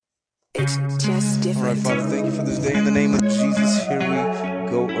Just All right, different. Father, thank you for this day. In the name of Jesus, here we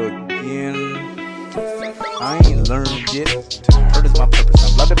go again. I ain't learned yet to hurt is my purpose.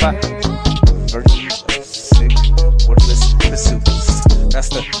 I'm blinded by virtues of sick, worthless pursuits. That's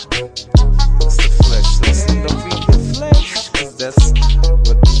the flesh. Listen, don't feed the flesh, cause that's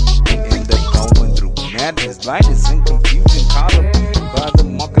what we end up going through. Madness, blindness, and confusion, caught up by the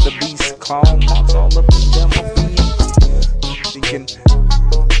mark of the beast. Claw marks all up and down my being. Thinking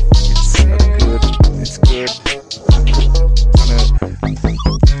it's good. Trying to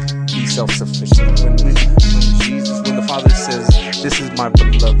be self-sufficient. When the Father says, "This is my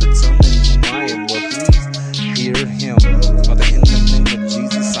beloved Son, in whom I am well pleased," hear Him. Father, in the name of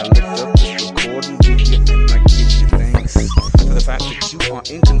Jesus, I lift up this recording to you, and I give you thanks for the fact that you are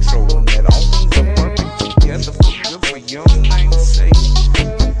in control and that all things are working together for good for your name's sake.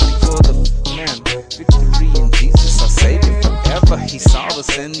 For the victory in Jesus, our Savior forever. He saw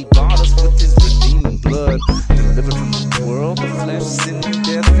us and He bought us with His redeeming blood, delivered from the world, the flesh, sin,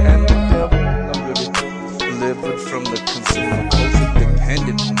 death, and the devil. Delivered from the consumer culture,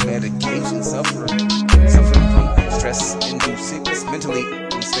 dependent on medication, suffering from stress-induced sickness, mentally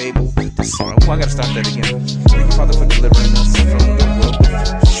unstable disorder. Oh, I gotta start that again. Thank you, Father, for delivering us from the world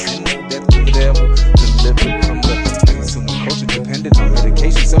of sin, death, and the devil. Delivered from the consumer culture, dependent on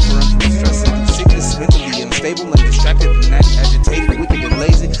medication, suffering from stress-induced sickness, mentally unstable and distracted and agitated, wicked and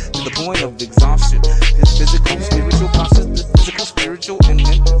lazy, to the point of exhaustion. His physical, spiritual postures, the physical, spiritual, and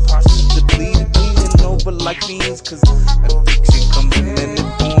mental postures depleted, over like fiends, cause addiction comes in many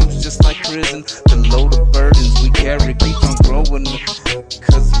forms, just like prison. The load of burdens we carry keep on growing,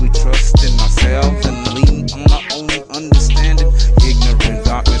 cause we trust in ourselves and lean on our own understanding. Ignorant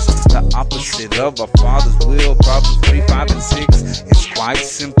darkness, the opposite of our Father's will. Proverbs 3, 5, and 6. It's quite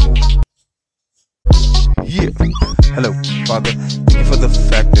simple. Yeah. Hello, Father. Thank you for the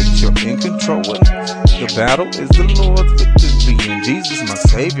fact that you're in control. The battle is the Lord's victory, and Jesus, my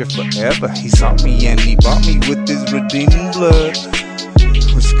Savior forever. He sought me and He bought me with His redeeming blood,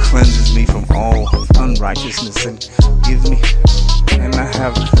 which cleanses me from all unrighteousness and gives me, and I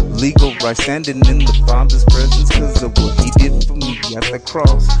have legal right standing in the Father's presence because of what He did for me at the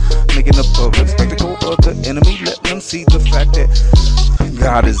cross, making a public spectacle of the enemy, letting them see the fact that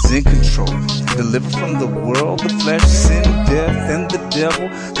God is in control. Delivered from the world, the flesh, sin, death, and the devil.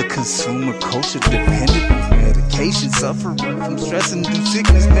 The consumer culture, dependent on medication, suffering from stress and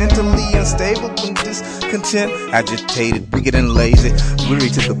sickness, mentally unstable and discontent, agitated, wicked and lazy, weary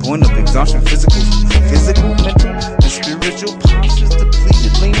to the point of exhaustion, physical, mental, and spiritual postures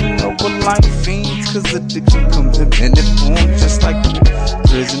depleted, leaning over like fiends, cause addiction comes in many forms, just like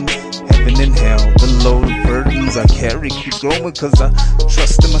prison, heaven and hell. The load of burdens I carry keeps growing, cause I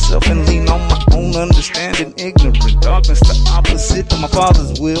trust in myself and lean on my own understanding. Ignorant darkness, the opposite of my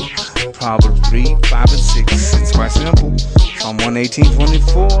Father's will. Proverbs 3, 5, and 6. It's quite simple. Psalm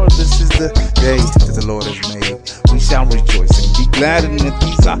 118:24. This is the day that the Lord has made. We shall rejoice and be glad in it.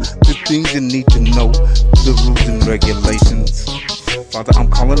 These are the things you need to know, the rules and regulations. Father, I'm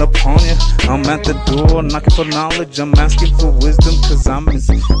calling upon you. I'm at the door knocking for knowledge. I'm asking for wisdom cause I'm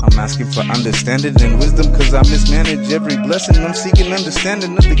asking for understanding and wisdom cause I mismanage every blessing. I'm seeking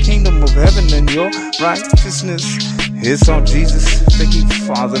understanding of the kingdom of heaven and your righteousness. It's all Jesus. Thank you,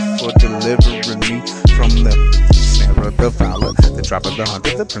 Father, for delivering me from the snare of the fowler, the trap of the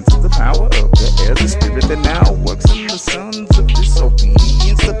hunter, the prince of the power of the air, the spirit that now works in the sons of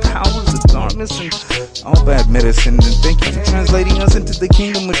disobedience, the powers of darkness, and all bad medicine. And thank you for translating us into the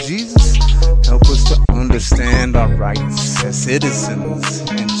kingdom of Jesus. Help us to understand our rights as citizens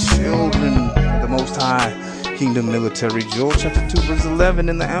and children of the Most High. Kingdom military. Joel chapter 2 verse 11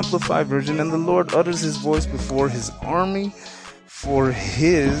 in the Amplified version. And the Lord utters His voice before His army, for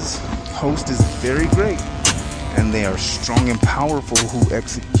His host is very great, and they are strong and powerful who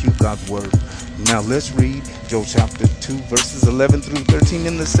execute God's word. Now let's read Joel chapter 2 verses 11 through 13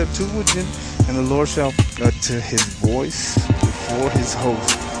 in the Septuagint. And the Lord shall utter His voice before His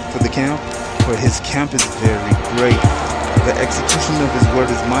host, for His camp is very great. The execution of His word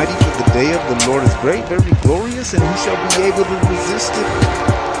is mighty, for the day of the Lord is great, very glorious, and who shall be able to resist it?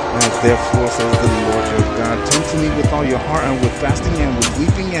 Now therefore, says the Lord your God, turn to me with all your heart, and with fasting, and with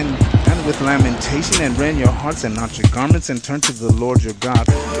weeping, and with lamentation, and rend your hearts and not your garments, and turn to the Lord your God.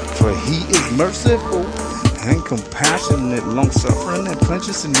 For He is merciful and compassionate, long-suffering, and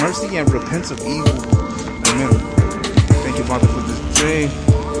plenteous in mercy, and repents of evil. Amen. Thank you, Father, for this day.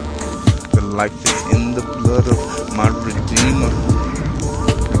 The life is in the blood of my Redeemer.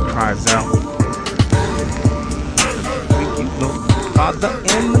 It cries out. Thank you, Lord. Father,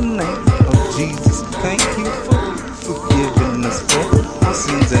 in the name of Jesus, thank you for forgiving us for our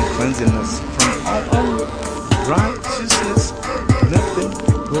sins and cleansing us from all unrighteousness. Nothing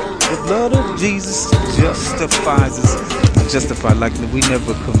but the blood of Jesus justifies us. Justified like we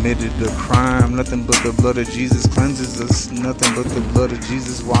never committed a crime. Nothing but the blood of Jesus cleanses us. Nothing but the blood of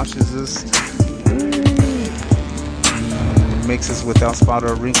Jesus washes us. Makes us without spot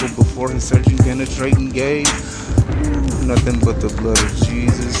or wrinkle before his searching, penetrating gaze. Nothing but the blood of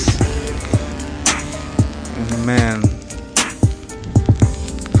Jesus. And man,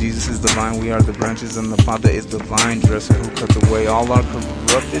 Jesus is the vine, we are the branches, and the Father is the vine dresser who cuts away all our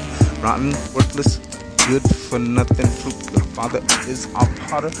corrupted, rotten, worthless, good for nothing fruit. The Father is our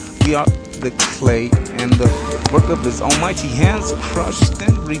potter, we are the clay, and the work of his almighty hands crushed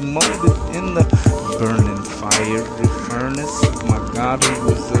and remolded in the burning fiery furnace of my God, who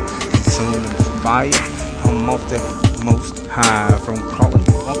was a consuming fire. I'm off the most high, from crawling,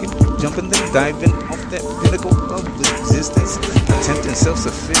 walking, jumping, then diving off that pinnacle of existence, attempting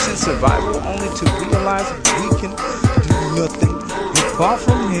self-sufficient survival, only to realize we can do nothing. We're far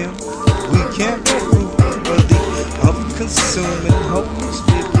from him, we can't go through worthy of consuming Holy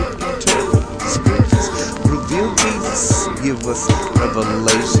Spirit. Internal scriptures reveal Jesus, give us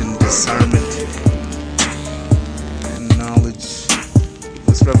revelation, discernment, and knowledge. Give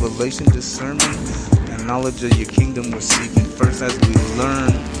us revelation, discernment, and knowledge of your kingdom. We're seeking first as we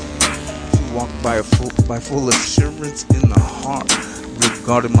learn to walk by full assurance in the heart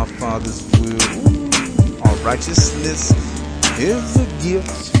regarding my Father's will. All righteousness is a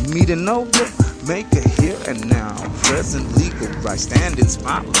gift to me to know the Maker here and now, present, legal, right, standing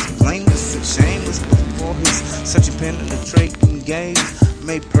spotless, blameless, and shameless before his such a penetrating gaze,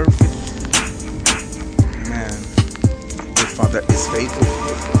 made perfect. Man, the Father is faithful,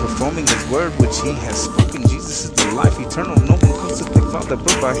 performing his word which he has spoken. Jesus is the life eternal. No one comes to the Father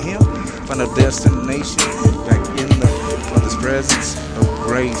but by him. Find a destination back in the Father's presence of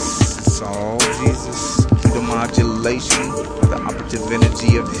grace. It's all Jesus. Kingdom modulation of the operative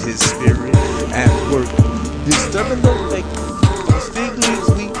energy of his spirit at work, disturbing the lake. False fig leaves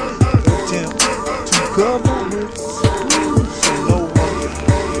we attempt to cover with, so no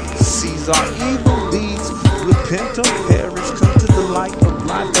one sees our evil deeds. Repent or perish, come to the light of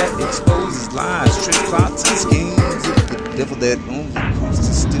life that exposes lies, tricks, plots, and schemes of the devil that only comes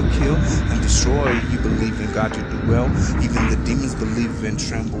to steal, kill, and destroy. You believe in God, you do well. Even the demons believe and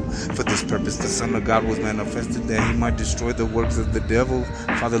tremble. For this purpose the Son of God was manifested, that he might destroy the works of the devil.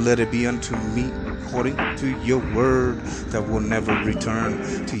 Father, let it be unto me according to your word, that will never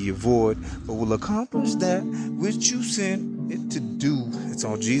return to your void, but will accomplish that which you sent it to do. It's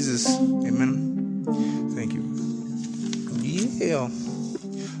all Jesus. Amen. Thank you. Yeah.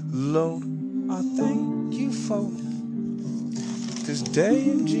 Lord, I thank you for this day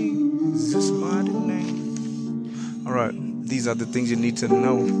in Jesus' mighty name. All right. These are the things you need to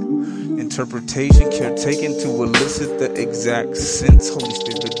know. Interpretation, caretaking to elicit the exact sense. Holy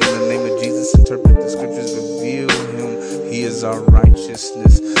Spirit, in the name of Jesus, interpret the scriptures, reveal him. He is our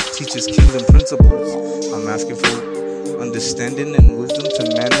righteousness. Teach us kingdom principles. I'm asking for understanding and wisdom to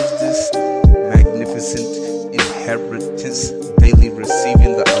manage this magnificent inheritance, daily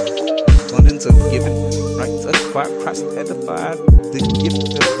receiving the abundance of giving. Right, acquired, Christ edified, the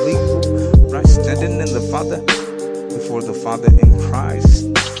gift of legal, right, standing in the Father. Before the Father in Christ,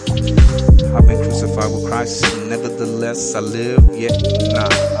 I've been crucified with Christ. Nevertheless I live, yet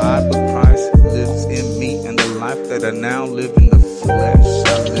not I, but Christ lives in me. And the life that I now live in the flesh,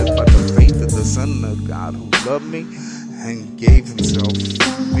 I live by the faith of the Son of God, who loved me and gave himself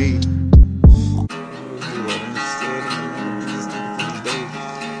for me.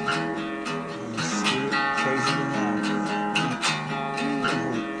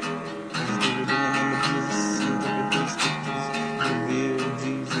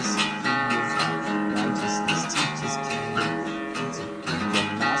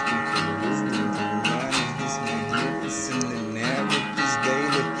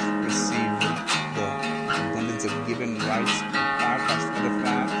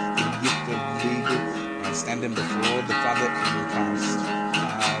 Standing before the Father in Christ.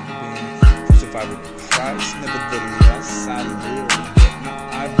 I've been crucified with Christ, nevertheless I live, yet not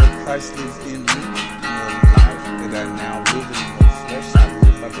I, but Christ lives in me. And the life that I now live in the flesh, I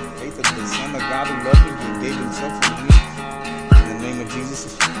live by the faith of the Son of God, who loved me and gave himself for me. In the name of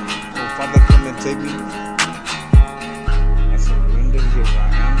Jesus, oh Father, come and take me. I surrender, here I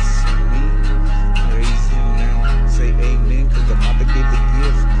am, send me. Praise him now, say amen, because the Father gave the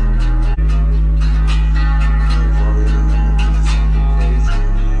gift.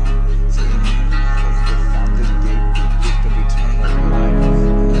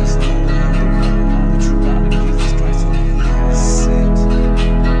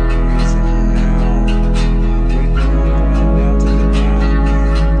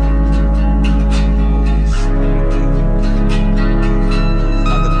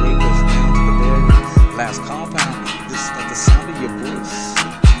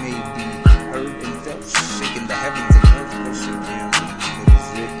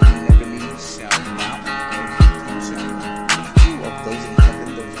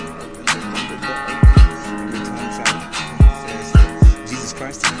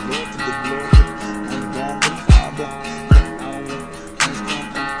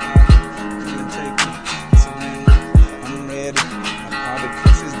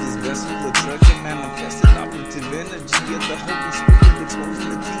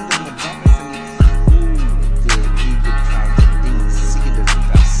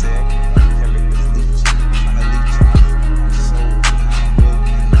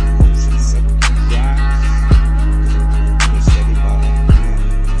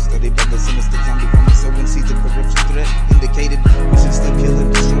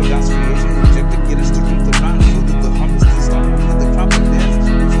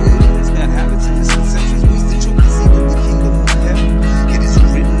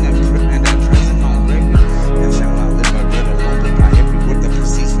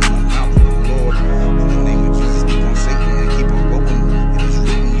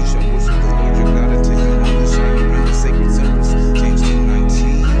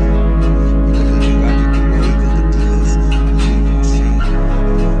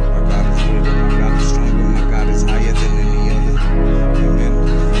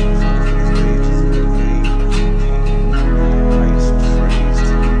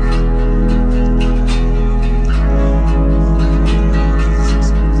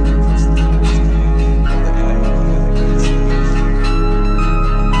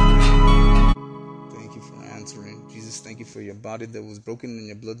 body that was broken and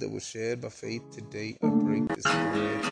your blood that was shed by faith. Today I break this bread.